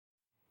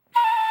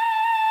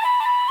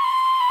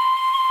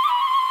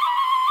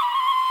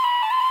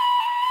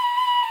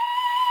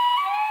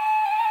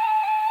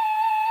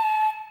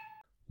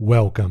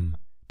Welcome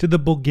to the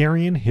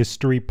Bulgarian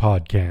History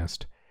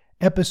Podcast,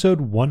 episode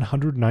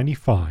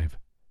 195,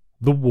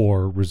 The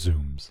War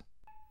Resumes.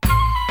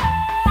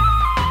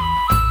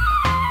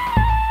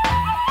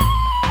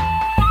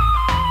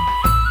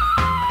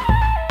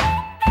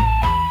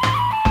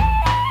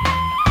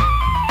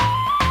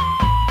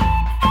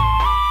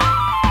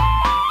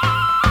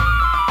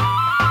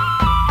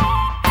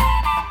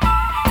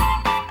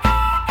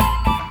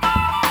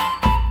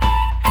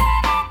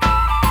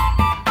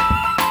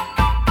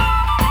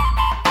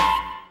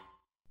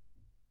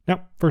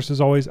 Now, first as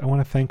always, I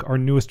want to thank our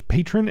newest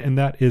patron, and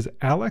that is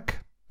Alec.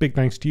 Big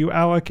thanks to you,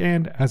 Alec,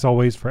 and as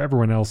always, for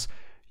everyone else,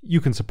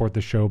 you can support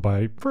the show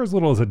for as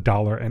little as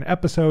 $1 an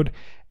episode,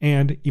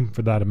 and even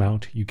for that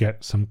amount, you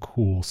get some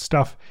cool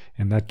stuff.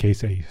 In that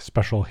case, a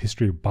special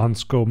History of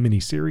Bansko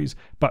mini-series,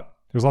 but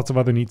there's lots of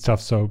other neat stuff,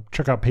 so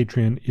check out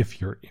Patreon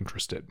if you're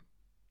interested.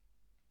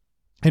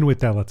 And with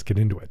that, let's get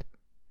into it.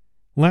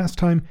 Last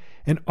time,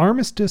 an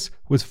armistice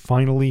was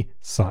finally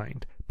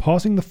signed,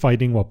 pausing the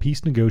fighting while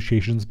peace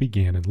negotiations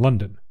began in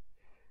London.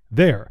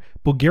 There,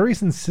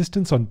 Bulgaria's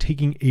insistence on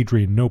taking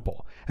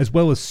Adrianople, as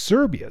well as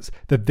Serbia's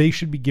that they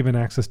should be given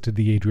access to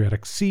the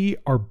Adriatic Sea,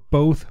 are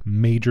both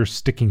major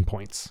sticking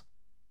points.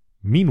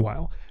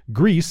 Meanwhile,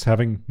 Greece,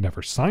 having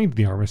never signed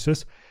the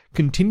armistice,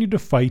 continued to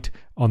fight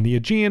on the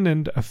Aegean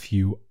and a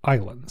few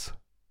islands.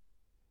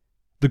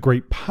 The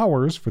great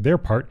powers, for their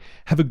part,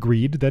 have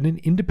agreed that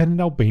an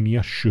independent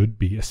Albania should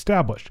be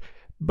established,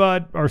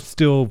 but are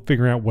still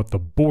figuring out what the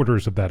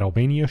borders of that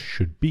Albania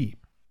should be.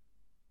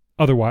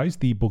 Otherwise,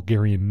 the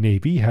Bulgarian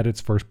Navy had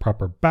its first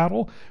proper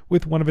battle,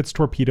 with one of its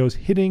torpedoes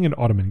hitting an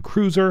Ottoman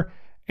cruiser,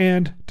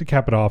 and, to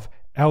cap it off,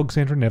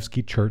 Alexander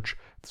Nevsky Church,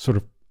 the sort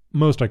of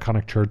most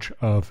iconic church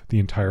of the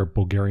entire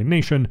Bulgarian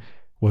nation,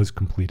 was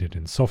completed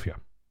in Sofia.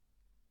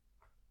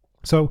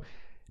 So,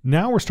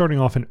 now we're starting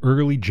off in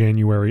early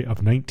January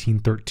of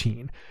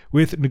 1913,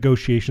 with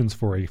negotiations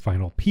for a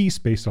final peace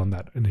based on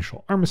that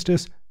initial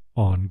armistice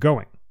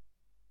ongoing.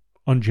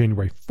 On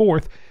January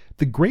 4th,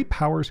 the great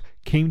powers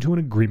came to an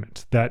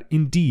agreement that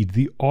indeed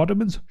the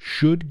Ottomans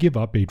should give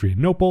up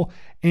Adrianople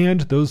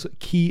and those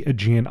key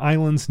Aegean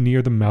islands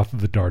near the mouth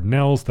of the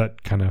Dardanelles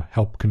that kind of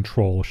help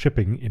control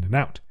shipping in and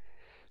out,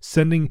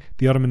 sending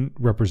the Ottoman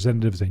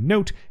representatives a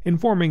note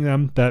informing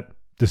them that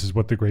this is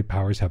what the great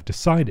powers have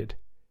decided.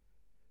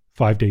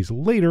 5 days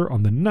later,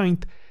 on the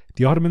 9th,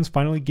 the Ottomans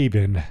finally gave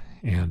in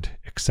and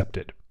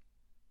accepted.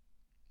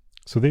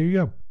 So there you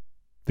go.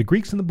 The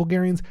Greeks and the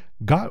Bulgarians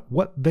got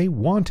what they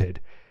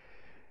wanted.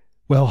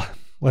 Well,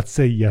 let's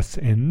say yes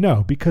and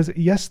no, because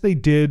yes, they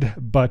did,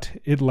 but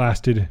it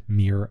lasted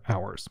mere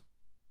hours.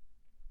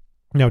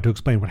 Now, to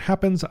explain what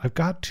happens, I've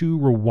got to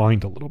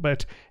rewind a little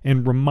bit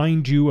and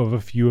remind you of a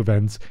few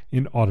events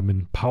in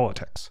Ottoman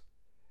politics.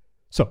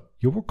 So,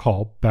 you'll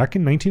recall, back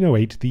in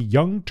 1908, the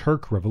Young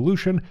Turk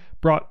Revolution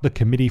brought the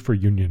Committee for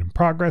Union and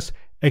Progress,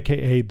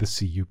 aka the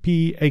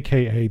CUP,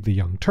 aka the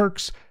Young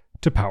Turks,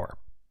 to power.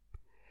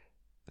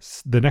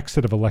 The next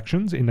set of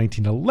elections in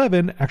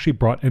 1911 actually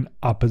brought an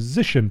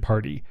opposition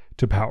party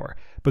to power,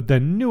 but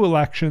then new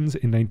elections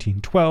in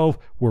 1912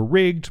 were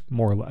rigged,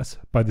 more or less,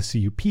 by the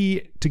CUP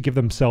to give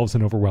themselves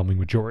an overwhelming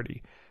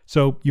majority.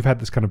 So you've had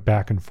this kind of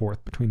back and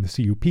forth between the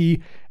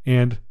CUP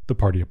and the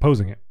party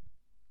opposing it.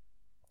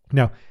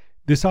 Now,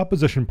 this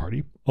opposition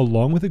party,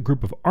 along with a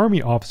group of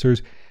army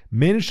officers,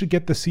 managed to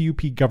get the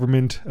CUP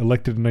government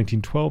elected in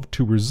 1912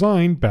 to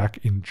resign back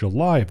in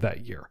July of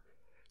that year.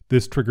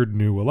 This triggered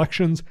new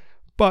elections,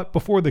 but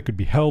before they could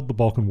be held, the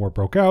Balkan War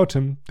broke out,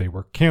 and they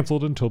were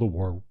cancelled until the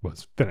war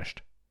was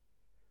finished.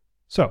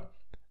 So,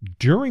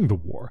 during the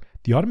war,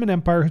 the Ottoman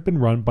Empire has been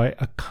run by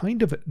a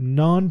kind of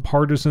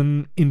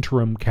non-partisan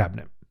interim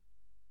cabinet.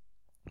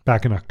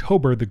 Back in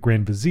October, the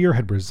Grand Vizier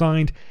had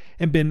resigned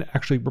and been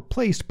actually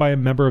replaced by a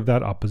member of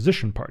that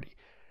opposition party.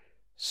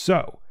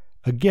 So,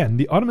 again,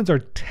 the Ottomans are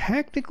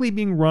technically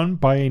being run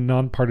by a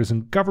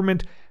non-partisan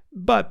government,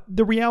 but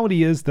the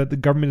reality is that the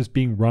government is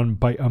being run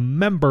by a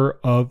member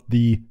of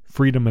the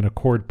Freedom and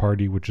Accord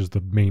Party, which is the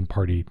main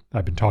party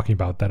I've been talking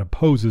about that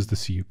opposes the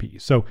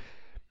CUP. So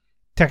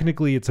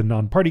technically it's a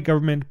non-party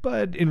government,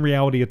 but in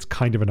reality it's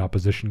kind of an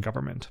opposition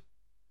government.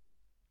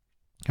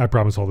 I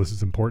promise all this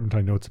is important.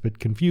 I know it's a bit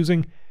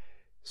confusing.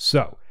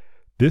 So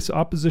this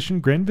opposition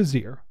Grand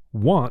Vizier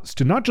wants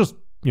to not just,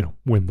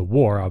 win the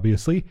war,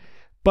 obviously,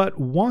 but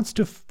wants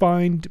to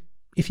find,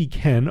 if he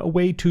can, a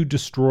way to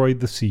destroy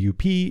the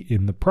CUP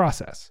in the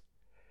process.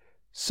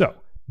 So,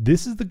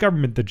 this is the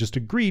government that just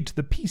agreed to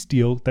the peace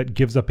deal that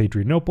gives up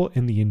Adrianople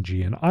and the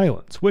Aegean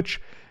Islands,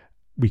 which,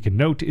 we can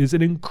note, is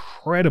an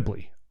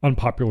incredibly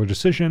unpopular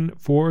decision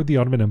for the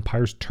Ottoman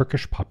Empire's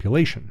Turkish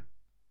population.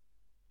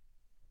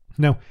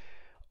 Now,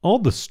 all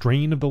the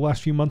strain of the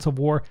last few months of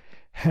war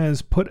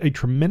has put a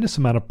tremendous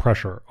amount of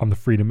pressure on the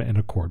Freedom and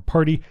Accord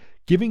Party,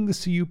 giving the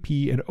CUP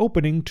an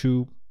opening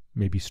to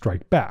maybe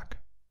strike back.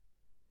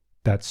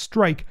 That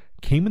strike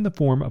came in the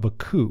form of a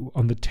coup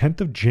on the 10th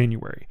of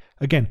January,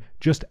 again,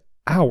 just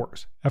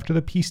hours after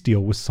the peace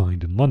deal was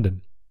signed in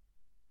London.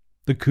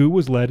 The coup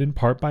was led in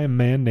part by a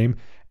man named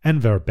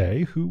Enver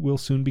Bey, who will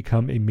soon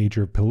become a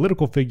major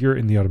political figure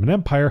in the Ottoman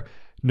Empire,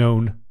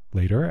 known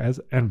later as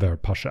Enver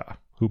Pasha,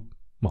 who,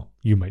 well,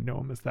 you might know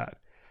him as that.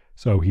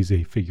 So he's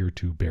a figure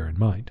to bear in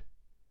mind.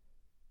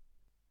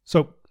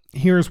 So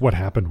here's what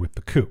happened with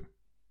the coup.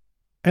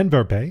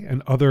 Enver Bey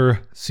and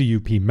other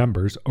CUP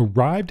members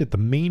arrived at the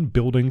main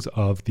buildings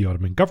of the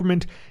Ottoman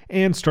government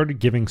and started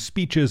giving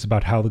speeches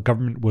about how the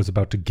government was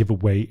about to give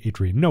away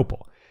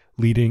Adrianople,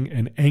 leading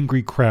an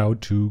angry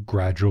crowd to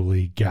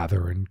gradually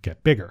gather and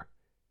get bigger.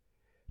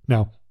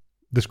 Now,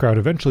 this crowd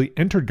eventually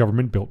entered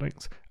government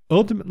buildings,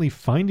 ultimately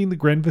finding the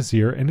Grand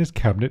Vizier and his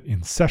cabinet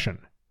in session.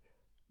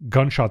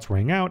 Gunshots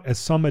rang out as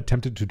some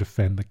attempted to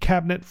defend the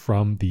cabinet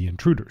from the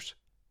intruders.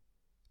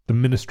 The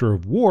Minister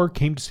of War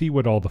came to see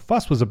what all the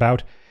fuss was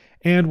about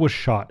and was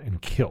shot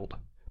and killed,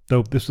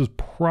 though this was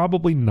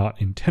probably not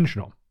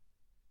intentional.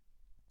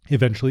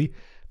 Eventually,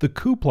 the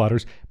coup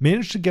plotters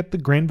managed to get the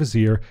Grand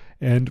Vizier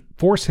and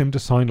force him to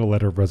sign a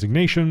letter of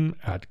resignation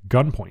at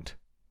gunpoint.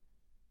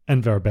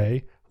 Enver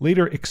Bey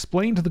later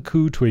explained the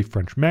coup to a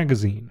French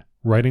magazine,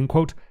 writing,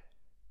 quote,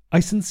 "I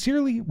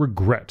sincerely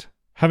regret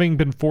having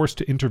been forced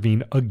to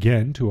intervene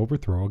again to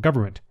overthrow a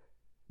government,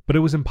 but it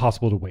was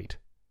impossible to wait.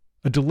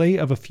 A delay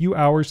of a few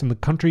hours in the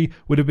country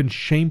would have been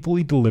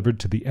shamefully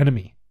delivered to the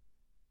enemy.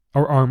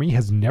 Our army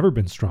has never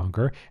been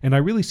stronger, and I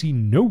really see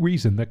no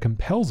reason that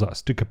compels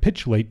us to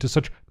capitulate to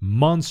such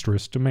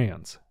monstrous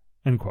demands."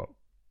 End quote.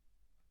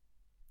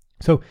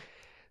 So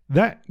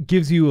that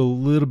gives you a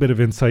little bit of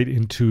insight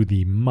into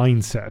the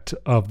mindset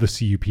of the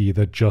CUP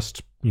that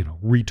just,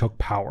 retook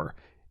power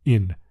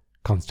in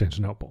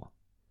Constantinople.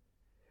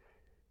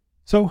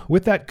 So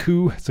with that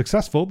coup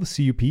successful, the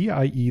CUP,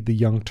 i.e. the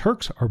Young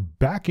Turks, are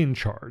back in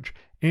charge,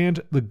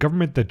 and the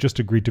government that just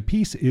agreed to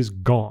peace is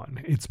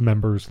gone, its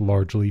members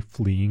largely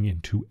fleeing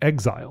into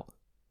exile.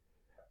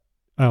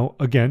 Now,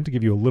 again, to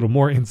give you a little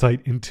more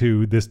insight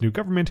into this new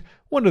government,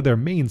 one of their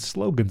main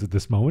slogans at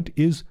this moment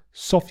is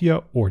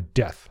Sofia or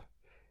Death.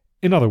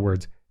 In other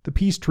words, the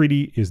peace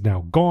treaty is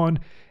now gone,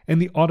 and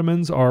the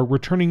Ottomans are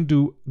returning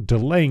to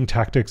delaying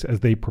tactics as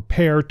they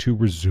prepare to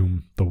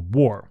resume the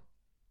war.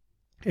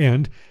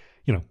 And,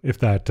 if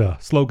that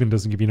slogan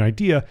doesn't give you an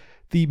idea,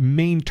 the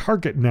main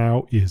target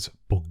now is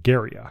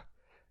Bulgaria.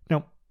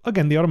 Now,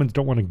 again, the Ottomans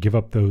don't want to give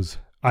up those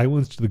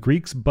islands to the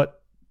Greeks,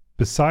 but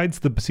besides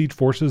the besieged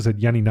forces at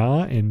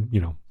Yanina and,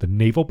 the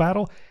naval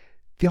battle,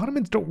 the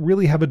Ottomans don't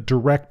really have a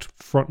direct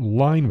front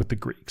line with the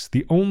Greeks.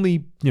 The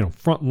only,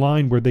 front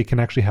line where they can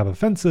actually have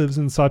offensives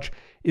and such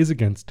is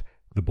against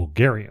the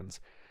Bulgarians.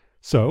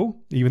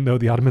 So, even though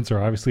the Ottomans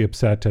are obviously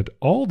upset at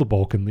all the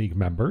Balkan League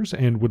members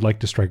and would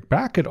like to strike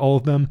back at all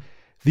of them,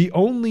 the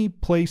only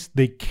place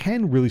they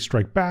can really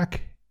strike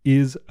back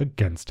is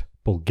against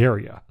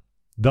Bulgaria.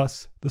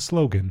 Thus, the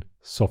slogan,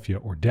 Sofia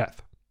or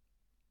Death.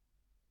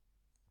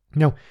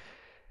 Now,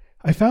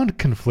 I found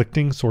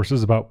conflicting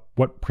sources about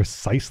what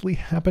precisely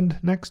happened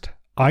next.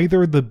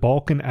 Either the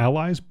Balkan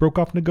allies broke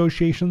off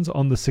negotiations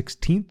on the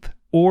 16th,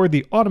 or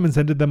the Ottomans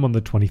ended them on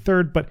the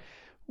 23rd, but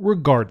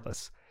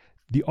regardless,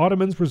 the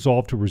Ottomans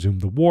resolved to resume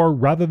the war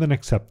rather than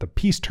accept the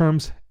peace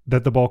terms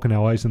that the Balkan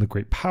allies and the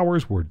great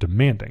powers were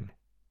demanding.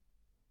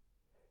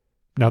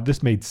 Now,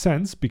 this made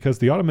sense because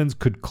the Ottomans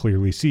could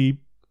clearly see,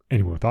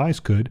 anyone with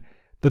eyes could,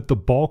 that the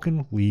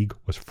Balkan League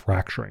was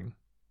fracturing.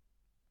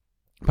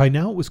 By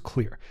now it was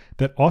clear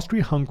that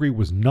Austria-Hungary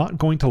was not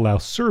going to allow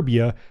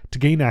Serbia to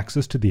gain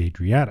access to the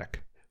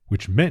Adriatic,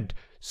 which meant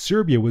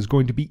Serbia was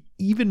going to be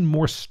even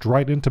more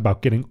strident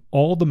about getting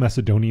all the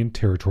Macedonian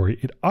territory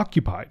it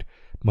occupied,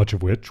 much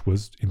of which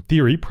was, in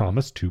theory,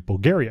 promised to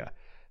Bulgaria.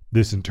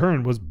 This, in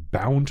turn, was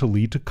bound to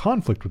lead to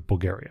conflict with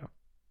Bulgaria.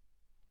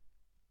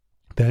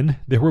 Then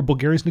there were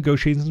Bulgaria's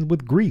negotiations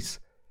with Greece.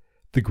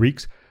 The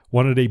Greeks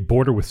wanted a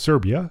border with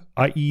Serbia,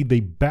 i.e.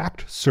 they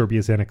backed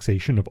Serbia's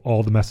annexation of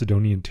all the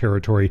Macedonian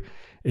territory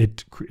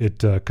it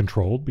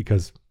controlled,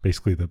 because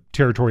basically the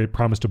territory it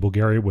promised to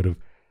Bulgaria would have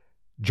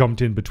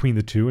jumped in between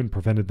the two and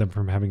prevented them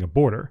from having a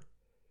border.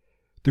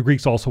 The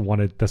Greeks also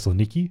wanted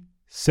Thessaloniki,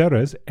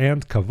 Ceres,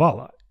 and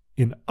Kavala.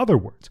 In other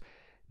words,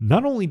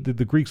 not only did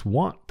the Greeks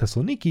want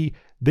Thessaloniki,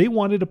 they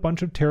wanted a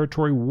bunch of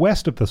territory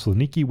west of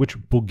Thessaloniki,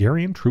 which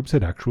Bulgarian troops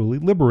had actually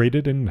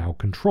liberated and now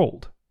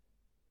controlled.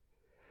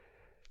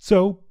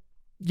 So,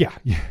 yeah,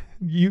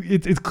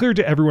 it's clear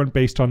to everyone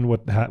based on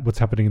what's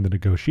happening in the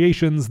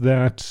negotiations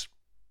that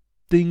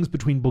things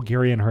between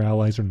Bulgaria and her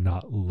allies are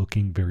not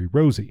looking very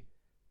rosy.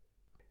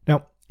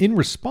 Now, in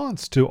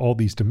response to all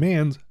these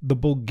demands, the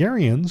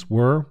Bulgarians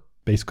were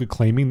basically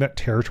claiming that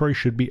territory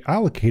should be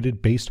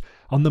allocated based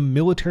on the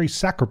military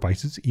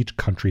sacrifices each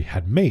country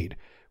had made,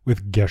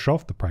 with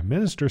Geshov, the prime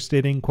minister,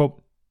 stating,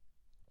 quote,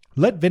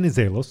 "Let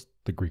Venizelos,"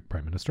 the Greek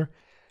prime minister,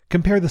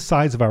 "compare the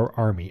size of our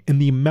army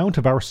and the amount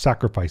of our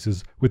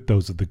sacrifices with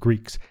those of the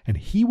Greeks, and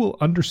he will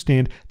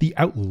understand the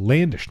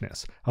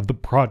outlandishness of the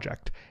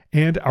project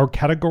and our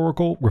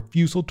categorical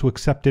refusal to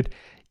accept it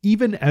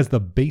even as the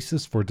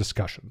basis for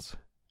discussions."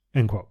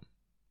 End quote.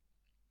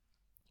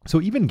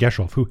 So even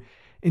Geshov, who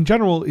in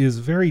general is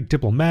very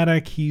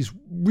diplomatic, he's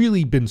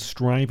really been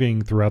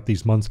striving throughout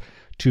these months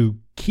to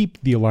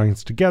keep the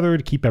alliance together,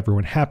 to keep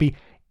everyone happy.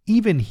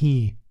 Even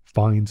he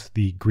finds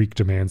the Greek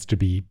demands to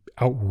be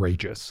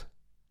outrageous.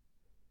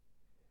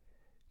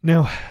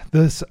 Now,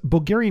 this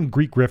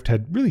Bulgarian-Greek rift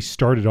had really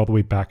started all the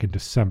way back in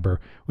December,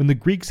 when the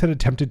Greeks had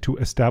attempted to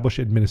establish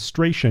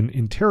administration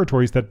in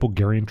territories that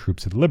Bulgarian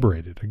troops had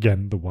liberated,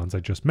 again, the ones I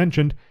just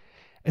mentioned,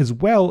 as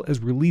well as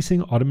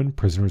releasing Ottoman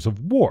prisoners of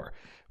war,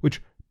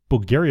 which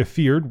Bulgaria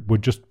feared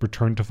would just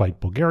return to fight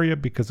Bulgaria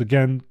because,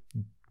 again,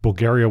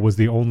 Bulgaria was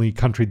the only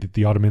country that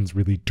the Ottomans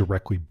really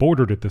directly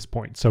bordered at this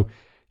point. So,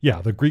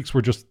 yeah, the Greeks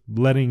were just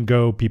letting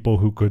go people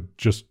who could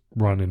just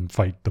run and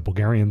fight the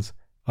Bulgarians.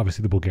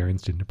 Obviously, the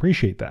Bulgarians didn't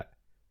appreciate that.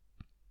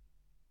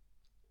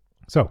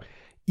 So,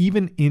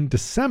 even in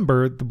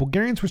December, the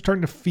Bulgarians were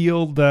starting to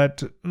feel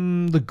that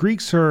the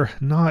Greeks are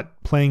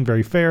not playing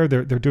very fair.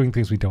 They're doing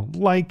things we don't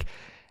like.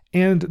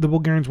 And the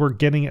Bulgarians were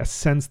getting a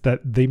sense that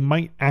they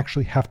might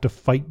actually have to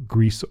fight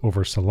Greece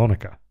over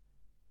Salonika.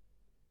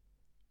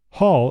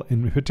 Hall,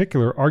 in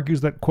particular,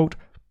 argues that, quote,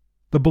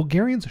 the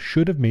Bulgarians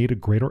should have made a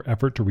greater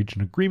effort to reach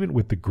an agreement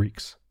with the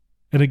Greeks.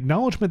 An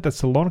acknowledgement that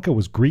Salonika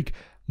was Greek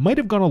might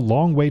have gone a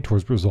long way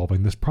towards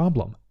resolving this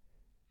problem.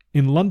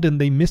 In London,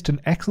 they missed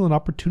an excellent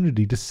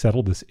opportunity to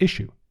settle this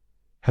issue.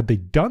 Had they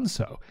done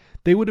so,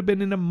 they would have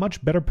been in a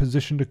much better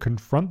position to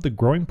confront the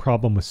growing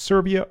problem with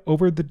Serbia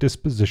over the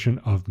disposition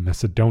of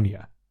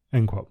Macedonia.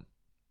 End quote.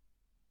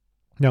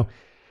 Now,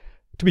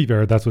 to be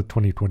fair, that's with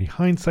 2020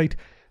 hindsight,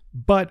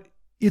 but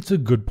it's a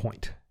good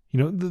point. You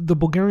know, the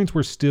Bulgarians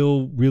were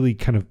still really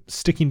kind of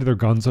sticking to their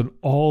guns on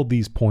all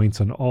these points,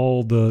 on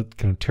all the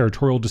kind of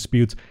territorial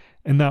disputes,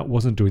 and that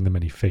wasn't doing them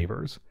any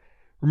favors.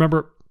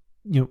 Remember,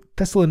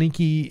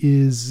 Thessaloniki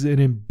is an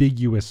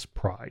ambiguous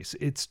prize.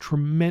 It's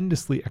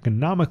tremendously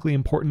economically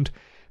important,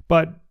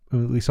 but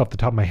at least off the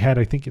top of my head,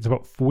 I think it's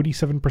about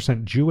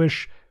 47%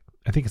 Jewish.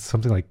 I think it's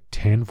something like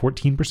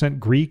 14%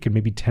 Greek and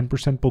maybe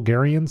 10%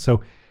 Bulgarian.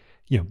 So,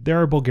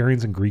 there are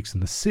Bulgarians and Greeks in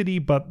the city,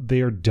 but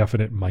they are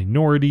definite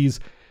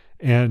minorities.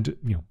 And,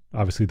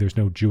 obviously there's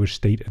no Jewish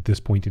state at this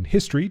point in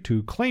history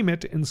to claim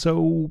it. And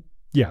so,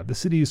 the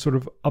city is sort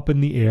of up in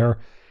the air.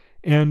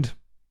 And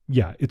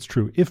it's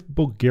true. If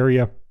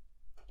Bulgaria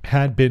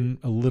had been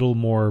a little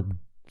more,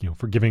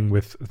 forgiving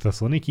with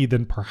Thessaloniki,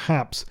 then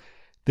perhaps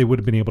they would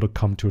have been able to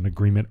come to an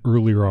agreement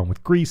earlier on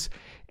with Greece,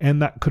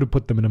 and that could have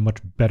put them in a much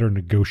better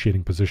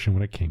negotiating position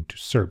when it came to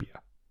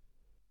Serbia.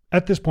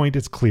 At this point,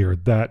 it's clear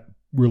that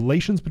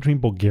relations between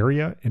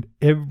Bulgaria and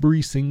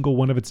every single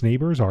one of its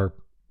neighbors are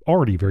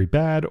already very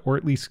bad, or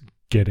at least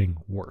getting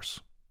worse.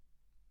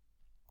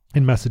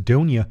 In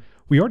Macedonia,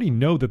 we already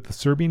know that the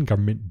Serbian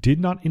government did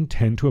not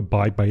intend to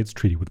abide by its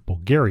treaty with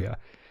Bulgaria,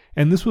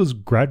 and this was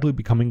gradually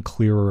becoming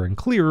clearer and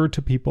clearer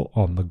to people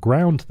on the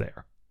ground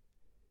there.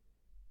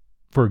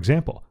 For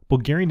example,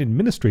 Bulgarian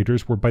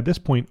administrators were by this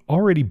point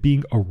already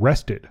being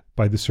arrested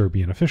by the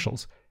Serbian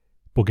officials.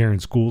 Bulgarian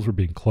schools were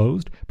being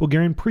closed,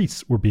 Bulgarian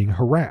priests were being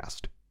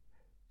harassed.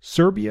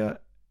 Serbia,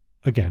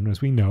 again,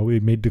 as we know, they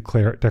made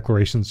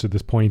declarations to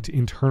this point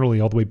internally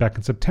all the way back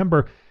in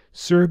September.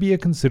 Serbia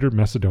considered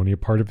Macedonia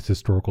part of its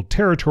historical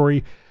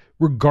territory,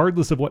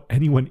 regardless of what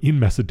anyone in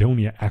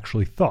Macedonia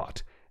actually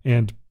thought.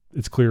 And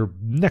it's clear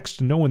next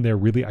to no one there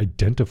really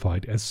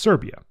identified as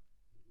Serbia.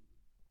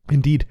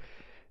 Indeed,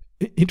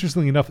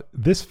 interestingly enough,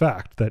 this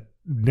fact that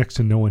next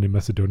to no one in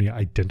Macedonia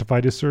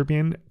identified as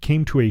Serbian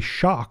came to a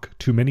shock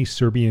to many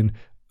Serbian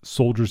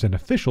soldiers and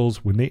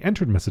officials when they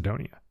entered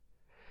Macedonia.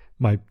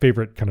 My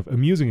favorite kind of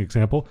amusing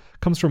example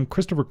comes from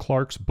Christopher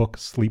Clark's book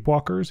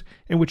Sleepwalkers,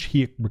 in which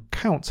he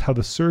recounts how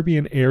the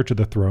Serbian heir to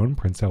the throne,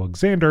 Prince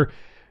Alexander,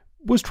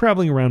 was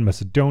traveling around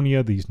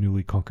Macedonia, these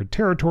newly conquered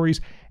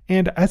territories,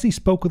 and as he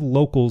spoke with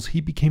locals,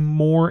 he became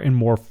more and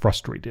more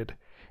frustrated.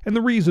 And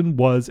the reason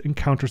was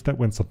encounters that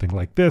went something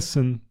like this,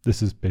 and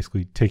this is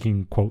basically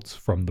taking quotes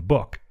from the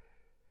book.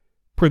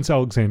 Prince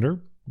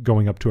Alexander,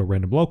 going up to a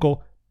random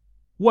local,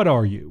 "What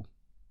are you?"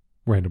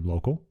 Random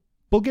local,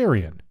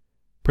 "Bulgarian."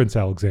 Prince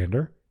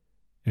Alexander,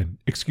 and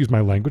excuse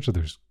my language if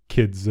there's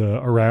kids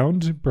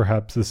around,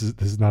 perhaps this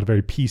is not a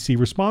very PC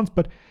response,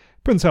 but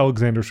Prince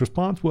Alexander's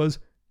response was,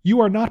 "You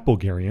are not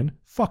Bulgarian,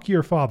 fuck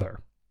your father."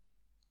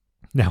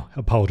 Now,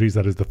 apologies,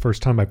 that is the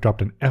first time I've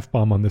dropped an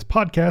F-bomb on this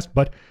podcast,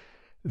 but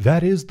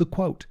that is the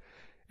quote.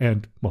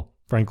 And, well,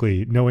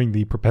 frankly, knowing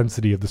the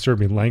propensity of the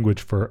Serbian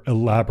language for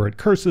elaborate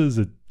curses,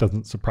 it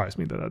doesn't surprise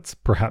me that that's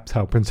perhaps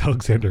how Prince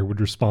Alexander would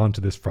respond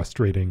to this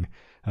frustrating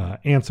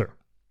answer.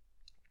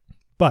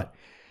 But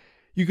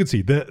you can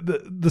see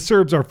the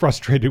Serbs are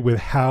frustrated with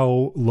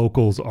how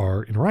locals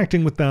are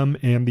interacting with them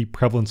and the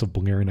prevalence of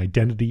Bulgarian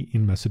identity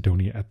in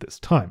Macedonia at this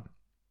time.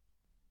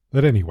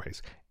 But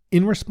anyways,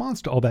 in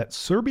response to all that,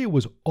 Serbia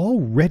was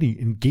already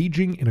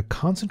engaging in a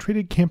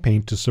concentrated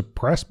campaign to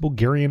suppress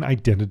Bulgarian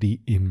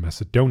identity in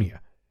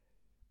Macedonia.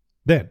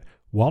 Then,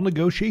 while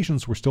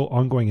negotiations were still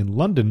ongoing in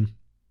London,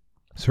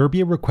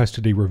 Serbia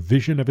requested a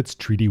revision of its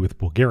treaty with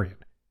Bulgaria.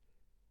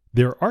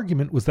 Their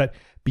argument was that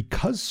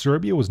because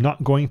Serbia was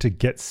not going to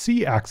get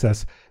sea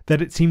access,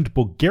 that it seemed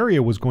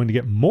Bulgaria was going to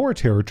get more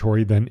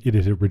territory than it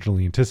had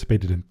originally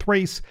anticipated in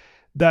Thrace,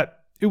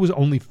 that it was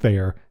only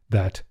fair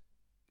that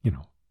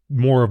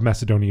more of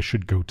Macedonia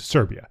should go to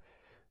Serbia.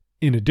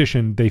 In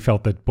addition, they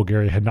felt that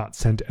Bulgaria had not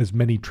sent as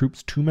many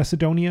troops to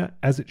Macedonia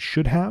as it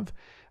should have.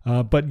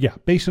 But yeah,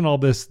 based on all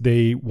this,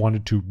 they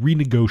wanted to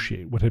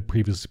renegotiate what had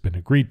previously been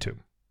agreed to.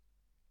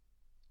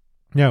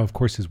 Now, of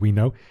course, as we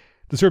know,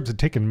 the Serbs had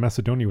taken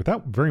Macedonia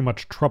without very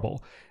much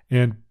trouble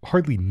and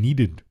hardly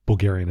needed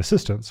Bulgarian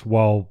assistance,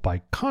 while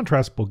by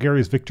contrast,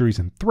 Bulgaria's victories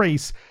in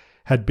Thrace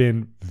had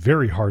been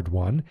very hard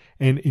won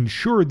and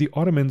ensured the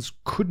Ottomans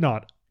could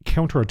not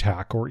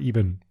counterattack or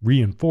even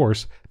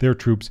reinforce their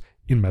troops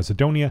in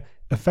Macedonia,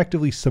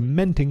 effectively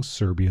cementing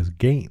Serbia's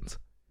gains.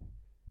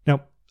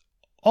 Now,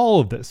 all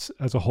of this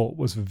as a whole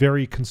was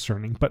very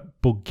concerning,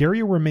 but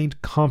Bulgaria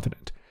remained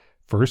confident,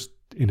 first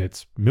in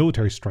its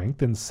military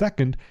strength, and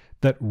second,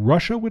 that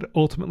Russia would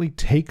ultimately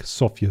take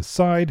Sofia's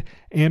side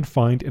and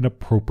find an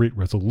appropriate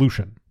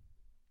resolution.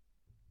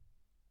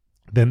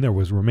 Then there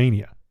was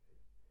Romania.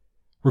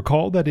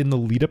 Recall that in the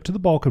lead up to the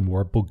Balkan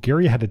War,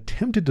 Bulgaria had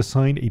attempted to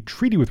sign a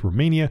treaty with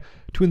Romania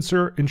to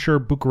ensure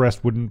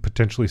Bucharest wouldn't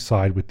potentially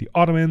side with the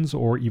Ottomans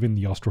or even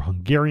the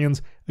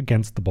Austro-Hungarians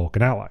against the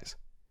Balkan allies.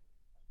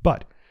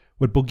 But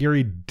what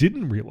Bulgaria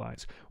didn't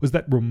realize was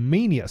that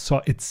Romania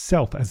saw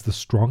itself as the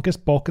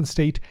strongest Balkan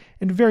state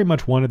and very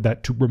much wanted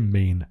that to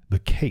remain the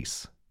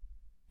case.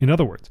 In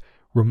other words,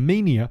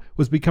 Romania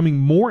was becoming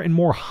more and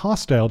more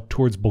hostile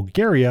towards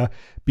Bulgaria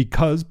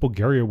because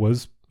Bulgaria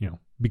was,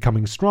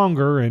 becoming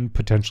stronger and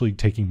potentially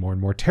taking more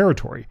and more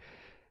territory.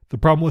 The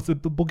problem was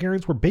that the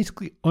Bulgarians were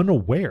basically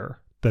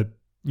unaware that,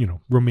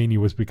 Romania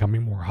was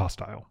becoming more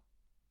hostile.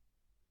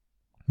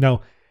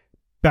 Now,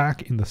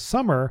 back in the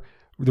summer,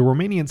 the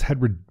Romanians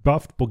had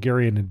rebuffed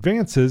Bulgarian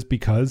advances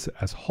because,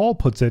 as Hall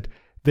puts it,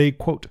 they,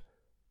 quote,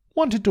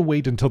 wanted to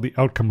wait until the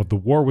outcome of the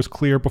war was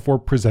clear before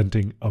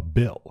presenting a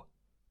bill,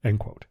 end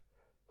quote.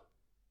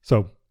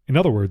 So, in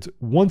other words,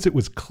 once it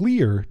was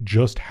clear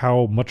just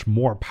how much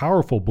more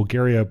powerful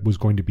Bulgaria was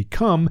going to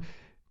become,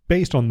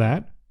 based on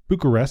that,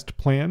 Bucharest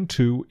planned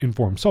to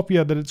inform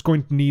Sofia that it's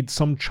going to need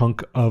some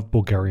chunk of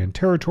Bulgarian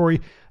territory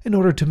in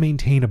order to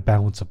maintain a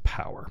balance of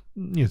power.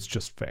 It's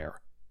just fair.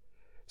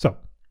 So,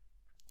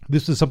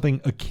 this is something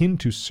akin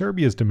to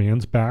Serbia's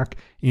demands back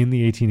in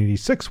the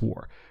 1886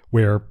 war,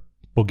 where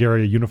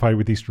Bulgaria unified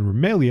with Eastern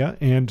Rumelia,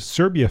 and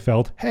Serbia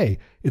felt, hey,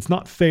 it's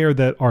not fair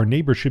that our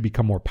neighbors should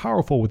become more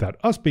powerful without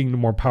us being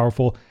more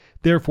powerful,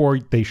 therefore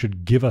they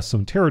should give us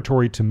some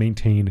territory to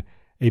maintain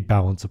a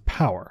balance of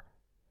power.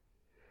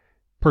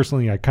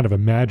 Personally, I kind of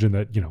imagine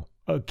that,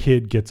 a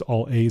kid gets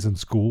all A's in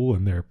school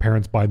and their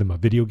parents buy them a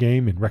video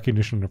game in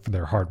recognition for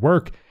their hard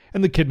work,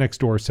 and the kid next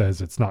door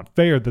says it's not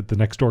fair that the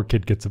next door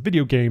kid gets a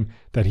video game,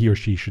 that he or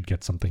she should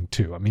get something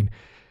too. I mean,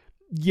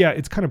 yeah,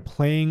 it's kind of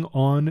playing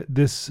on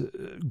this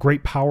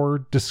great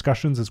power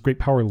discussions, this great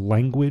power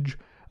language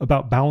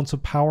about balance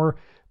of power,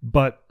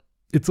 but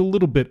it's a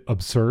little bit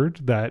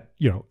absurd that,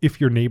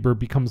 if your neighbor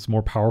becomes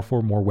more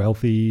powerful, more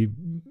wealthy,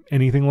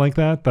 anything like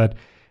that, that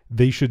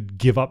they should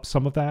give up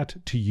some of that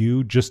to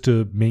you just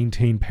to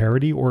maintain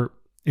parity, or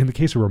in the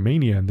case of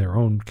Romania and their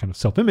own kind of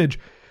self-image,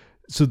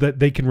 so that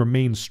they can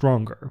remain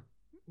stronger.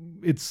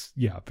 It's,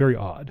 very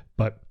odd,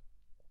 but,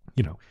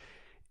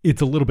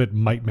 it's a little bit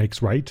might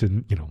makes right.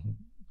 And,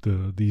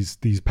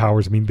 these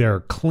powers,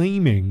 they're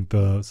claiming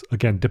the,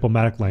 again,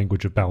 diplomatic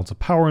language of balance of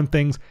power and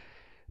things.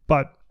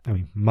 But,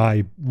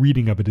 my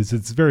reading of it is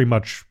it's very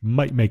much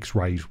might makes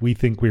right. We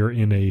think we're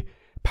in a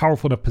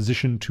powerful enough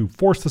position to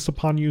force this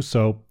upon you,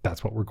 so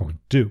that's what we're going to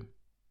do.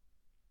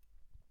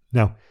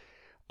 Now,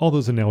 all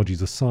those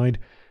analogies aside,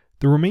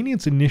 the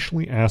Romanians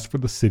initially asked for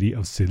the city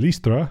of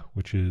Silistra,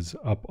 which is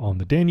up on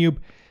the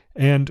Danube,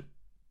 and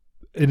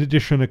in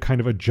addition, a kind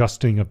of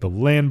adjusting of the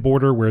land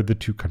border where the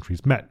two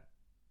countries met.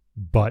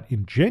 But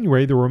in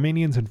January, the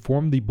Romanians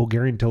informed the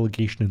Bulgarian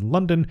delegation in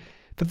London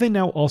that they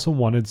now also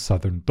wanted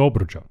southern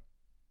Dobruja.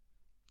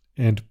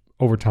 And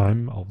over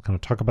time, I'll kind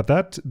of talk about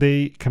that,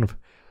 they kind of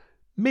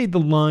made the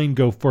line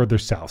go further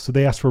south, so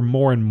they asked for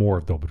more and more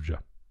of Dobruja.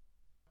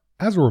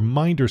 As a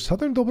reminder,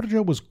 southern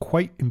Dobruja was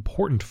quite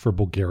important for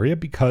Bulgaria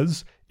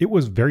because it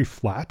was very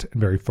flat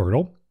and very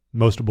fertile.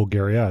 Most of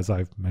Bulgaria, as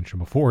I've mentioned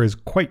before, is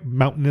quite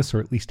mountainous or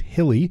at least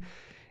hilly,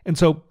 and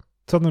so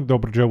southern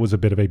Dobruja was a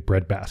bit of a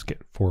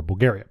breadbasket for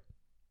Bulgaria.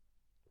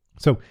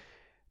 So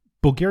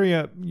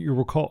Bulgaria, you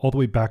recall all the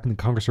way back in the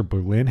Congress of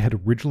Berlin,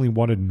 had originally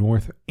wanted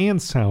north and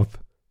south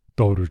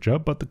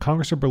Dobruja, but the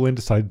Congress of Berlin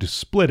decided to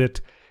split it,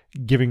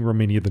 giving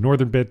Romania the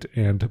northern bit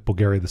and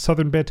Bulgaria the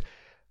southern bit.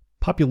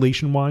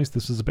 Population-wise,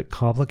 this is a bit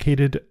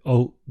complicated.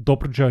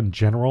 Dobruja in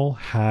general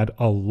had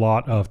a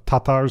lot of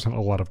Tatars and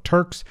a lot of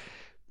Turks,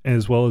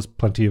 as well as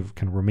plenty of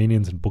kind of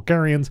Romanians and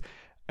Bulgarians.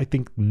 I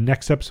think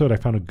next episode I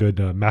found a good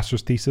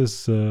master's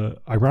thesis,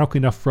 ironically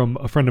enough from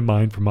a friend of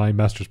mine from my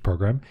master's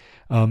program,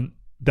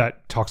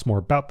 that talks more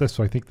about this.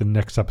 So I think the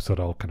next episode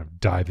I'll kind of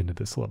dive into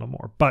this a little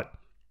more. But,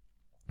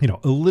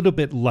 a little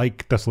bit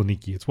like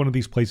Thessaloniki, it's one of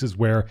these places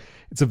where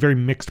it's a very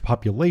mixed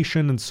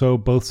population, and so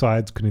both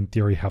sides could in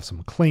theory have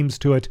some claims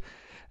to it,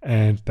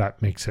 and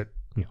that makes it,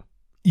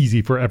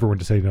 easy for everyone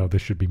to say, no,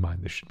 this should be mine,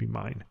 this should be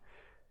mine.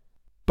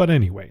 But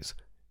anyways,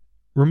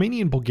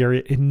 Romania and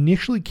Bulgaria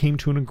initially came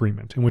to an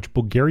agreement in which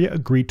Bulgaria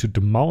agreed to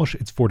demolish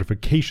its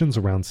fortifications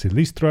around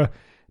Silistra,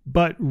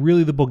 but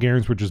really the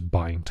Bulgarians were just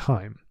buying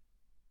time.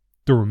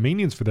 The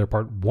Romanians, for their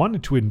part,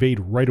 wanted to invade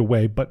right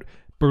away, but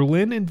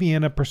Berlin and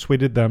Vienna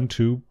persuaded them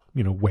to,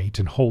 wait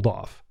and hold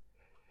off.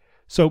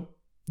 So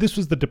this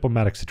was the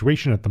diplomatic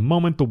situation at the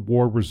moment. The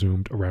war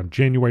resumed around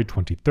January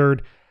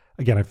 23rd.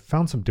 Again, I've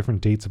found some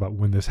different dates about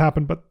when this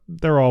happened, but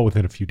they're all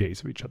within a few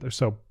days of each other.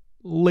 So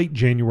late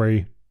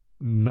January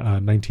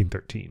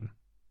 1913.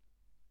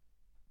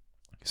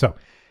 So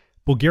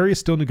Bulgaria is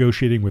still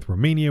negotiating with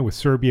Romania, with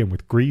Serbia, and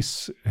with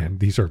Greece, and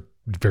these are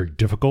very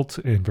difficult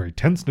and very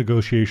tense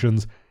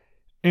negotiations.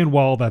 And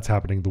while that's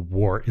happening, the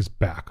war is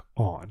back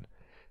on,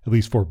 at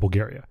least for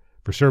Bulgaria.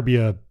 For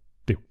Serbia,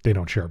 they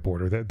don't share a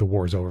border. The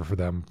war is over for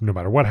them no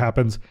matter what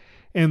happens.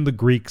 And the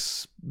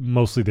Greeks,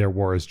 mostly their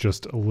war is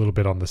just a little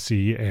bit on the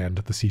sea and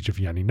the siege of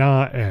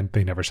Yanina, and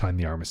they never signed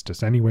the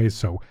armistice anyways.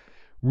 So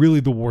really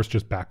the war's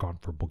just back on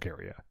for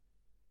Bulgaria.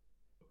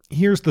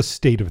 Here's the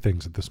state of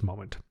things at this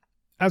moment.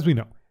 As we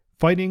know,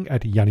 fighting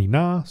at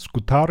Yanina,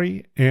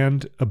 Scutari,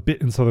 and a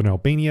bit in southern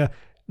Albania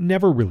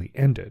never really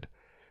ended.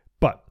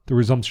 But the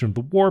resumption of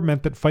the war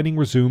meant that fighting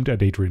resumed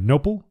at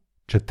Adrianople,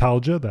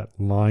 Cetalja, that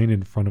line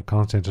in front of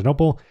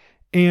Constantinople,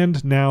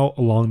 and now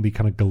along the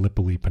kind of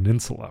Gallipoli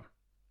Peninsula.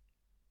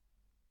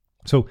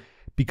 So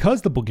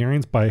because the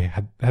Bulgarians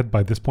had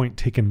by this point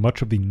taken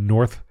much of the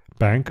north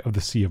bank of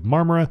the Sea of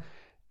Marmara,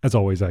 as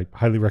always, I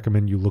highly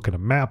recommend you look at a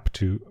map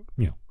to,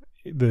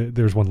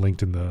 there's one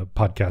linked in the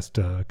podcast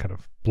kind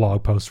of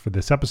blog post for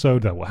this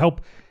episode that will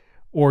help,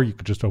 or you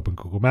could just open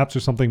Google Maps or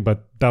something,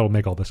 but that'll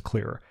make all this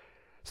clearer.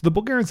 So the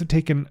Bulgarians have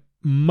taken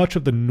much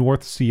of the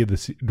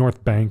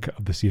north bank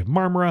of the Sea of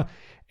Marmara,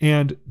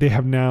 and they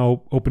have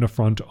now opened a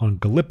front on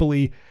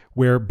Gallipoli,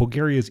 where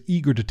Bulgaria is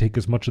eager to take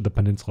as much of the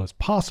peninsula as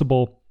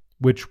possible,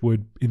 which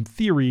would, in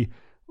theory,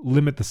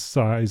 limit the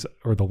size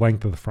or the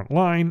length of the front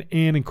line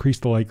and increase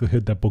the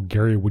likelihood that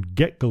Bulgaria would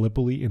get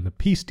Gallipoli in the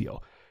peace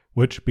deal,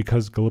 which,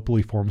 because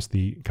Gallipoli forms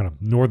the kind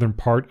of northern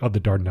part of the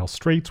Dardanelles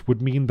Straits,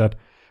 would mean that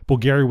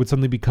Bulgaria would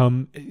suddenly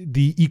become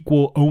the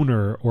equal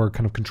owner or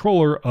kind of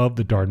controller of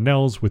the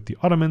Dardanelles with the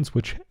Ottomans,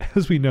 which,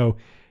 as we know,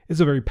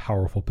 is a very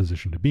powerful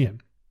position to be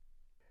in.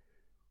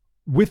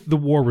 With the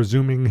war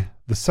resuming,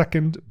 the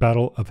Second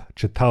Battle of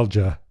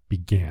Cetalja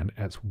began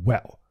as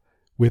well,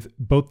 with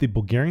both the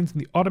Bulgarians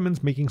and the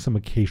Ottomans making some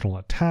occasional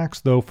attacks,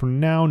 though for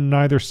now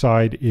neither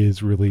side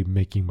is really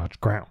making much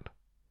ground.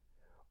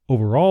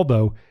 Overall,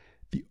 though,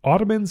 the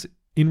Ottomans,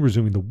 in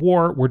resuming the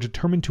war, were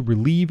determined to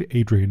relieve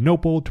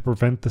Adrianople to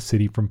prevent the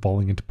city from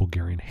falling into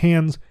Bulgarian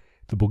hands.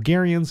 The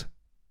Bulgarians,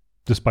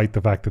 despite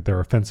the fact that their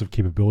offensive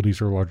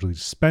capabilities are largely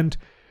spent,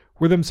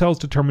 were themselves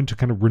determined to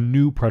kind of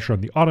renew pressure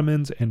on the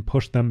Ottomans and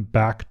push them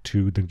back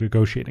to the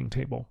negotiating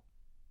table.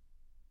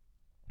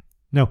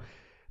 Now,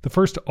 the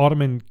first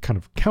Ottoman kind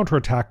of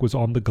counterattack was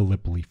on the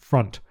Gallipoli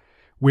front,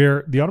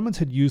 where the Ottomans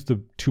had used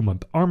the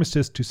 2-month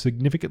armistice to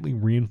significantly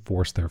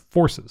reinforce their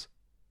forces.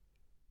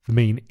 The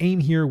main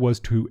aim here was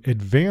to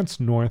advance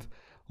north,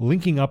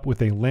 linking up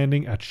with a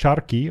landing at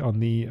Sharki on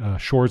the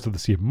shores of the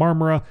Sea of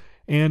Marmara,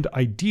 and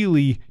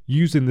ideally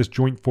using this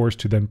joint force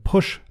to then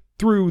push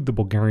through the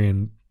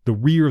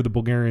rear of the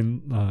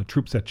Bulgarian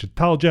troops at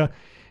Cetalja,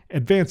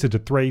 advance into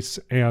Thrace,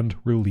 and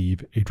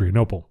relieve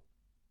Adrianople.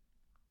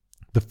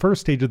 The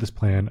first stage of this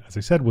plan, as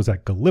I said, was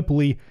at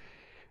Gallipoli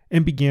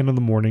and began on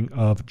the morning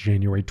of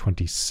January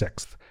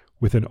 26th,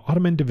 with an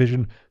Ottoman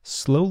division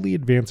slowly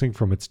advancing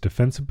from its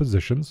defensive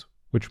positions,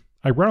 which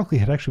ironically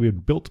had actually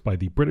been built by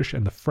the British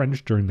and the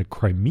French during the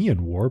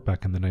Crimean War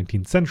back in the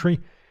 19th century,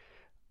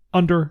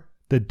 under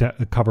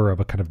the cover of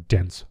a kind of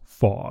dense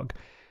fog,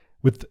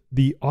 with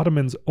the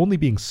Ottomans only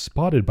being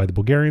spotted by the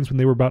Bulgarians when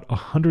they were about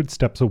 100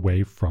 steps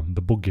away from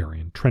the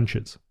Bulgarian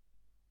trenches.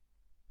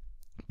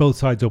 Both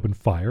sides opened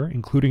fire,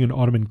 including an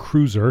Ottoman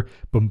cruiser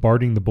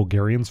bombarding the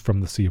Bulgarians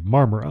from the Sea of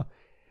Marmara,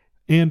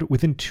 and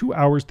within 2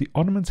 hours the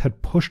Ottomans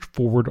had pushed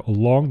forward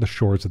along the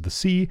shores of the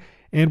sea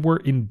and were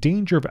in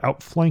danger of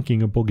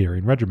outflanking a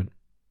Bulgarian regiment.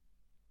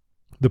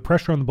 The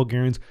pressure on the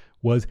Bulgarians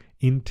was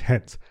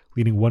intense,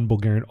 leading one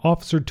Bulgarian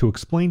officer to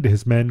explain to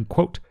his men,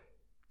 quote,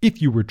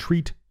 "If you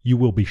retreat, you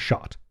will be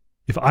shot.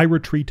 If I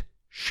retreat,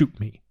 shoot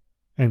me,"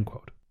 end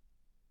quote.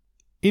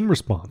 In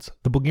response,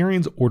 the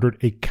Bulgarians ordered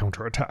a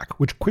counterattack,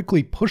 which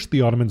quickly pushed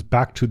the Ottomans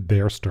back to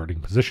their starting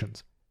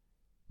positions.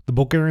 The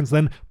Bulgarians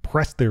then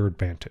pressed their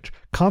advantage,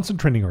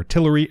 concentrating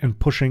artillery and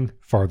pushing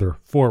farther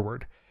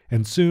forward,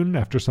 and soon,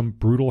 after some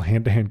brutal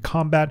hand-to-hand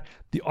combat,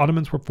 the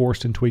Ottomans were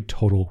forced into a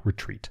total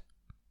retreat.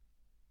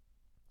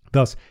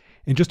 Thus,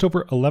 in just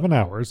over 11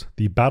 hours,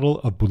 the Battle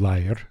of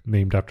Bulair,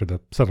 named after the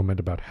settlement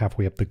about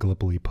halfway up the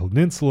Gallipoli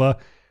Peninsula,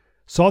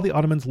 saw the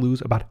Ottomans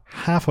lose about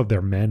half of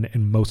their men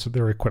and most of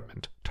their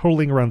equipment,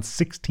 totaling around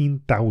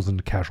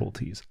 16,000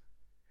 casualties.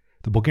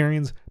 The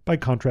Bulgarians, by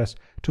contrast,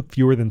 took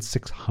fewer than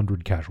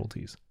 600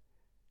 casualties.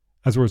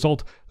 As a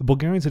result, the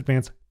Bulgarians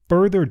advanced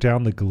further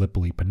down the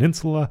Gallipoli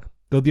Peninsula,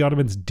 though the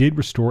Ottomans did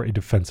restore a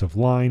defensive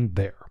line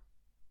there.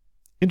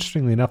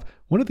 Interestingly enough,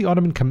 one of the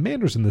Ottoman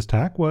commanders in this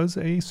attack was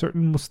a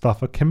certain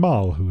Mustafa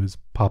Kemal, who is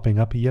popping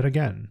up yet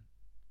again.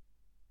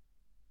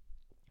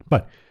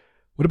 But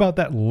what about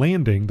that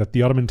landing that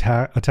the Ottoman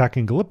attack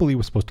in Gallipoli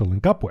was supposed to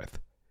link up with?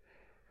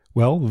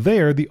 Well,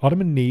 there, the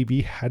Ottoman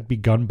navy had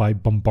begun by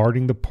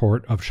bombarding the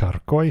port of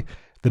Charkoi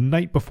the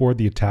night before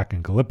the attack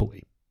in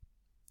Gallipoli.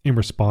 In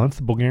response,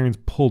 the Bulgarians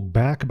pulled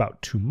back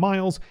about 2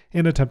 miles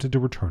and attempted to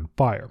return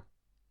fire.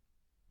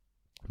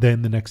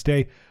 Then, the next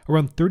day,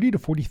 around 30 to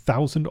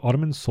 40,000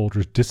 Ottoman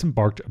soldiers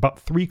disembarked about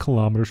 3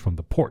 kilometers from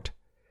the port.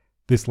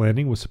 This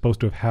landing was supposed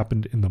to have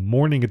happened in the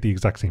morning at the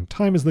exact same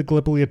time as the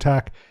Gallipoli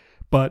attack,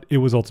 but it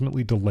was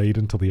ultimately delayed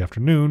until the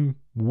afternoon,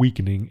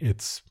 weakening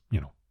its,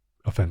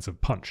 offensive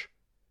punch.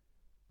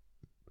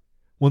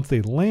 Once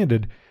they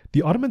landed,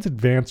 the Ottomans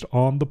advanced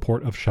on the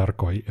port of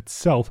Charkoi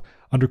itself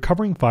under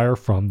covering fire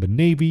from the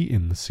navy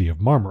in the Sea of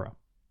Marmara.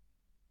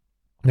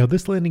 Now,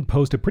 this landing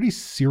posed a pretty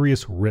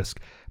serious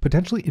risk,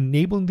 potentially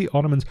enabling the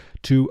Ottomans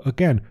to,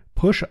 again,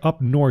 push up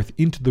north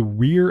into the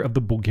rear of the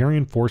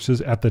Bulgarian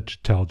forces at the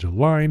Cetalja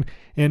line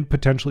and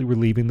potentially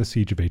relieving the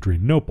siege of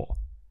Adrianople.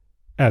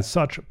 As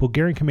such,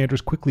 Bulgarian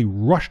commanders quickly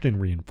rushed in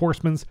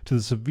reinforcements to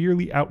the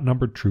severely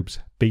outnumbered troops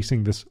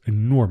facing this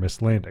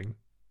enormous landing.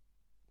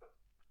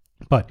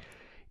 But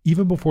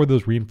even before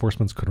those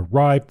reinforcements could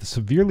arrive, the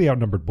severely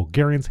outnumbered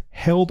Bulgarians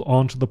held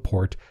onto the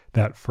port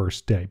that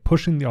first day,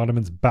 pushing the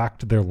Ottomans back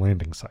to their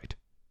landing site.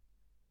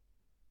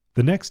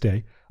 The next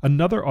day,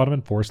 another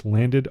Ottoman force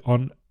landed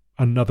on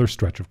another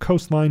stretch of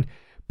coastline,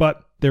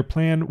 but their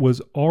plan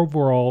was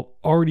overall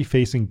already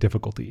facing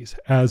difficulties,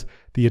 as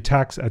the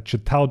attacks at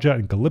Cetalja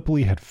and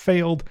Gallipoli had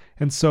failed,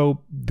 and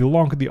so the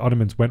longer the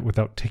Ottomans went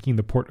without taking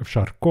the port of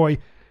Charkoi,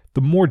 the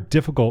more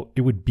difficult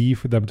it would be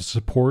for them to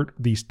support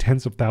these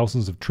tens of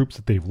thousands of troops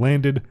that they've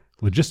landed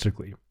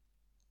logistically.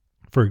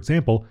 For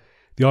example,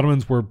 the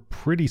Ottomans were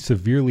pretty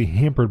severely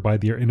hampered by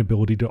their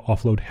inability to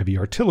offload heavy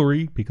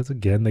artillery because,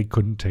 again, they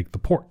couldn't take the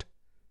port.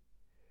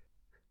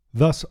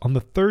 Thus, on the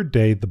third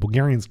day, the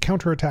Bulgarians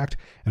counterattacked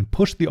and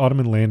pushed the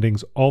Ottoman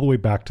landings all the way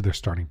back to their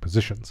starting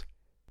positions.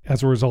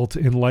 As a result,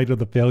 in light of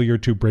the failure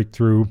to break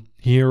through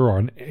here or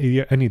on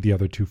any of the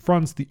other 2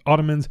 fronts, the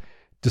Ottomans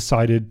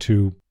decided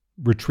to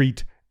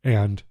retreat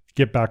and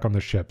get back on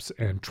the ships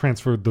and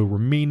transfer the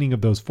remaining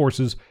of those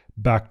forces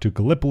back to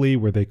Gallipoli,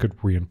 where they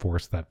could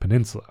reinforce that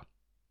peninsula.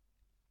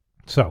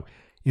 So,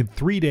 in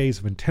 3 days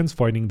of intense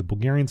fighting, the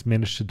Bulgarians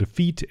managed to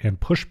defeat and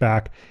push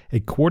back a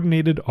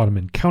coordinated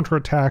Ottoman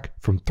counterattack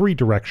from 3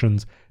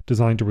 directions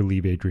designed to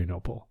relieve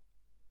Adrianople.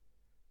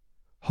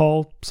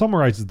 Hall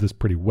summarizes this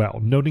pretty well,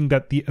 noting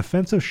that the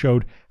offensive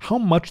showed how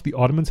much the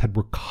Ottomans had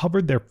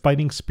recovered their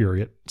fighting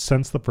spirit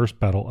since the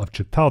First Battle of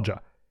Cetalja,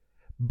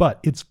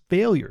 but its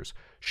failures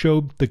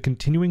showed the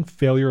continuing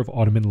failure of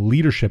Ottoman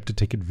leadership to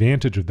take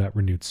advantage of that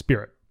renewed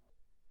spirit.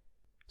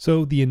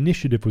 So the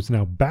initiative was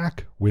now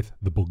back with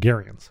the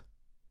Bulgarians.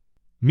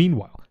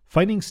 Meanwhile,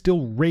 fighting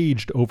still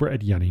raged over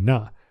at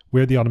Yanina,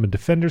 where the Ottoman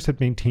defenders had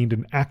maintained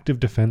an active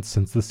defense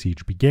since the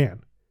siege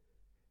began.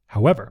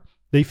 However,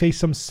 they faced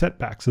some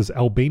setbacks as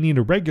Albanian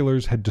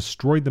irregulars had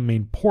destroyed the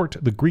main port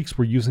the Greeks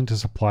were using to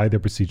supply their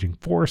besieging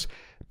force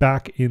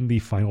back in the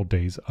final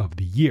days of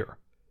the year.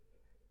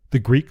 The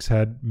Greeks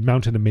had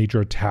mounted a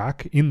major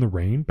attack in the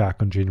rain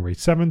back on January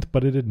 7th,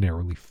 but it had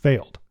narrowly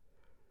failed.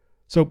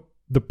 So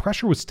the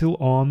pressure was still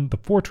on the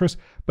fortress,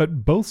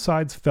 but both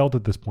sides felt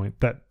at this point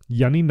that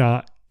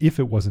Yanina, if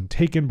it wasn't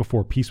taken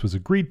before peace was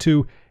agreed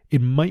to,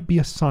 it might be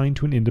assigned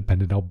to an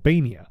independent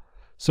Albania.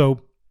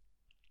 So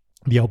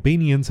the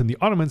Albanians and the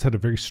Ottomans had a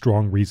very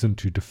strong reason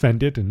to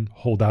defend it and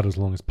hold out as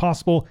long as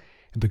possible,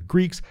 and the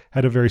Greeks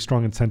had a very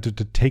strong incentive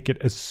to take it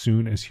as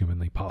soon as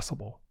humanly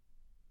possible.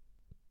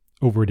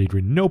 Over at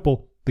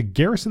Adrianople, the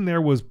garrison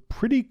there was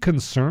pretty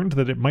concerned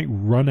that it might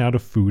run out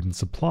of food and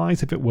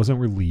supplies if it wasn't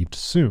relieved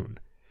soon,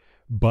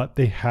 but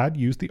they had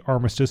used the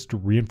armistice to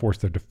reinforce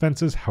their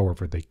defenses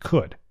however they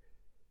could.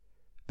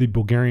 The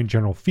Bulgarian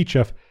general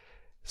Fichev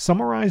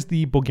summarized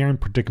the Bulgarian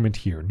predicament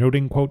here,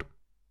 noting, quote,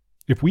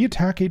 "If we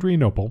attack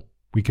Adrianople,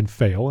 we can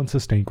fail and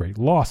sustain great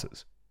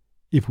losses.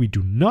 If we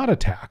do not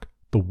attack,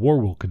 the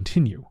war will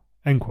continue,"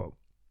 end quote.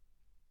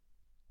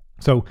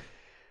 So,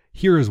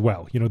 here as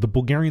well, the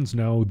Bulgarians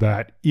know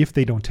that if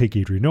they don't take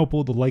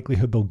Adrianople, the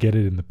likelihood they'll get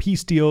it in the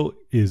peace deal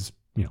is,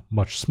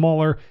 much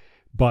smaller.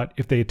 But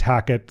if they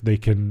attack it, they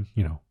can,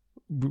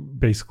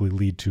 basically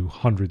lead to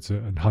hundreds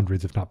and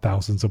hundreds, if not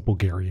thousands, of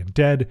Bulgarian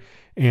dead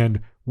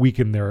and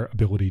weaken their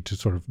ability to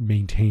sort of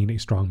maintain a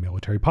strong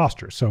military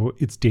posture. So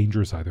it's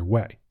dangerous either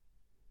way.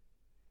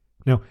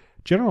 Now,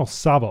 General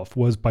Savov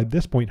was by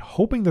this point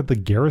hoping that the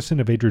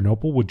garrison of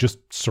Adrianople would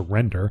just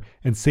surrender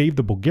and save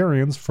the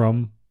Bulgarians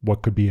from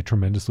what could be a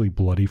tremendously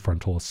bloody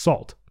frontal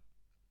assault.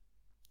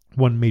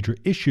 One major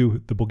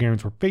issue the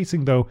Bulgarians were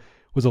facing, though,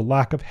 was a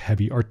lack of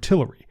heavy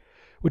artillery,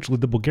 which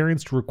led the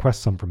Bulgarians to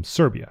request some from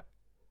Serbia.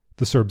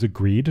 The Serbs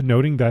agreed,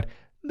 noting that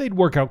they'd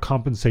work out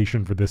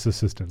compensation for this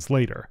assistance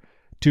later,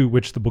 to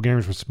which the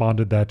Bulgarians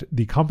responded that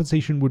the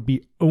compensation would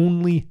be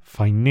only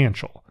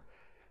financial.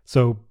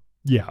 So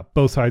yeah,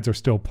 both sides are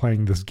still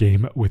playing this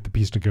game with the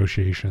peace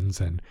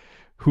negotiations and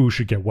who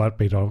should get what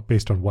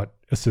based on what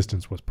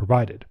assistance was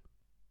provided.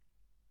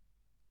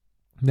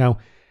 Now,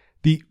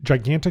 the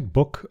gigantic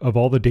book of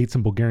all the dates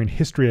in Bulgarian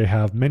history I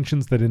have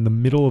mentions that in the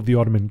middle of the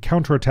Ottoman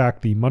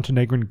counterattack, the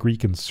Montenegrin,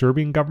 Greek, and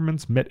Serbian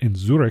governments met in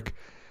Zurich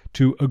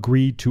to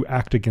agree to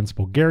act against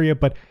Bulgaria,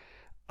 but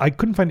I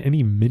couldn't find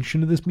any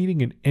mention of this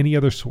meeting in any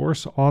other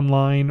source,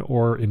 online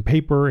or in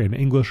paper, in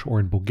English or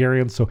in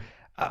Bulgarian, so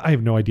I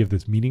have no idea if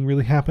this meeting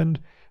really happened.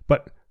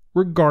 But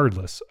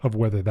regardless of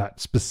whether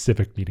that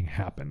specific meeting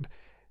happened,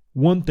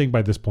 one thing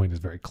by this point is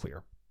very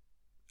clear.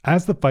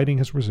 As the fighting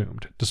has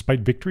resumed,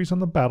 despite victories on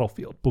the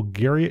battlefield,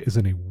 Bulgaria is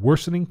in a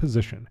worsening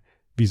position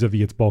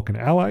vis-a-vis its Balkan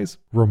allies,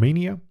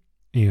 Romania,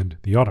 and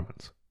the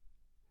Ottomans.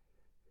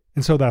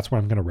 And so that's where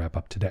I'm going to wrap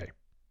up today.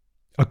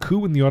 A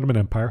coup in the Ottoman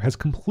Empire has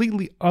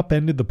completely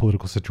upended the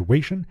political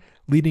situation,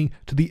 leading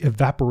to the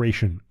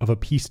evaporation of a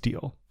peace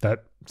deal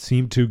that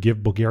seemed to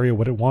give Bulgaria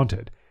what it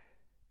wanted.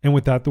 And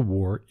with that, the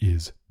war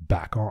is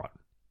back on.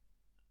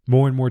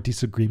 More and more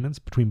disagreements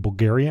between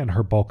Bulgaria and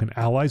her Balkan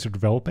allies are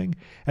developing,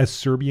 as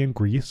Serbia and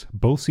Greece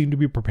both seem to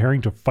be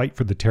preparing to fight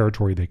for the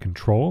territory they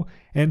control,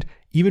 and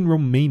even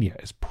Romania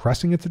is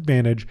pressing its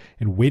advantage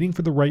and waiting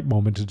for the right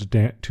moment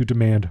to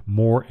demand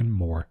more and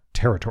more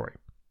territory.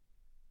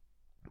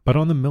 But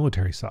on the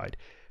military side,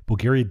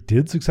 Bulgaria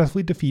did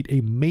successfully defeat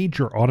a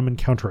major Ottoman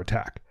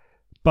counterattack,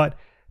 but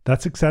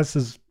that success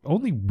has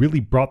only really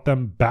brought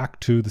them back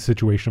to the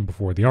situation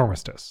before the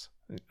armistice.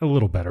 A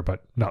little better,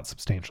 but not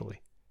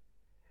substantially.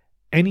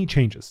 Any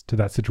changes to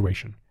that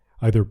situation,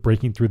 either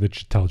breaking through the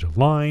Cetelja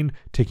line,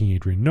 taking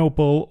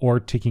Adrianople, or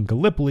taking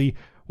Gallipoli,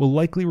 will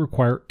likely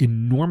require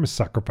enormous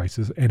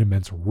sacrifices and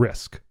immense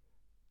risk.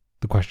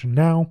 The question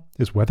now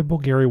is whether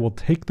Bulgaria will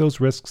take those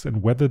risks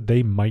and whether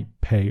they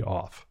might pay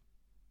off.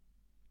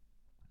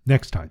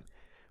 Next time,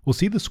 we'll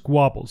see the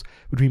squabbles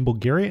between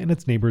Bulgaria and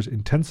its neighbors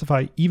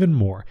intensify even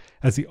more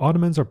as the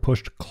Ottomans are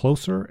pushed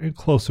closer and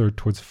closer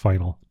towards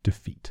final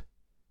defeat.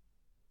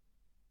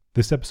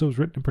 This episode was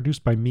written and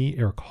produced by me,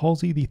 Eric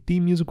Halsey. The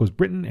theme music was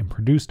written and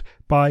produced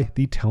by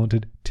the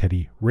talented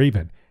Teddy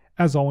Raven.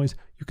 As always,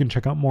 you can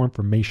check out more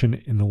information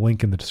in the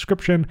link in the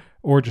description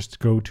or just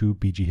go to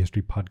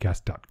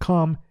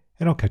bghistorypodcast.com,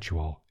 and I'll catch you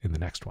all in the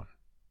next one.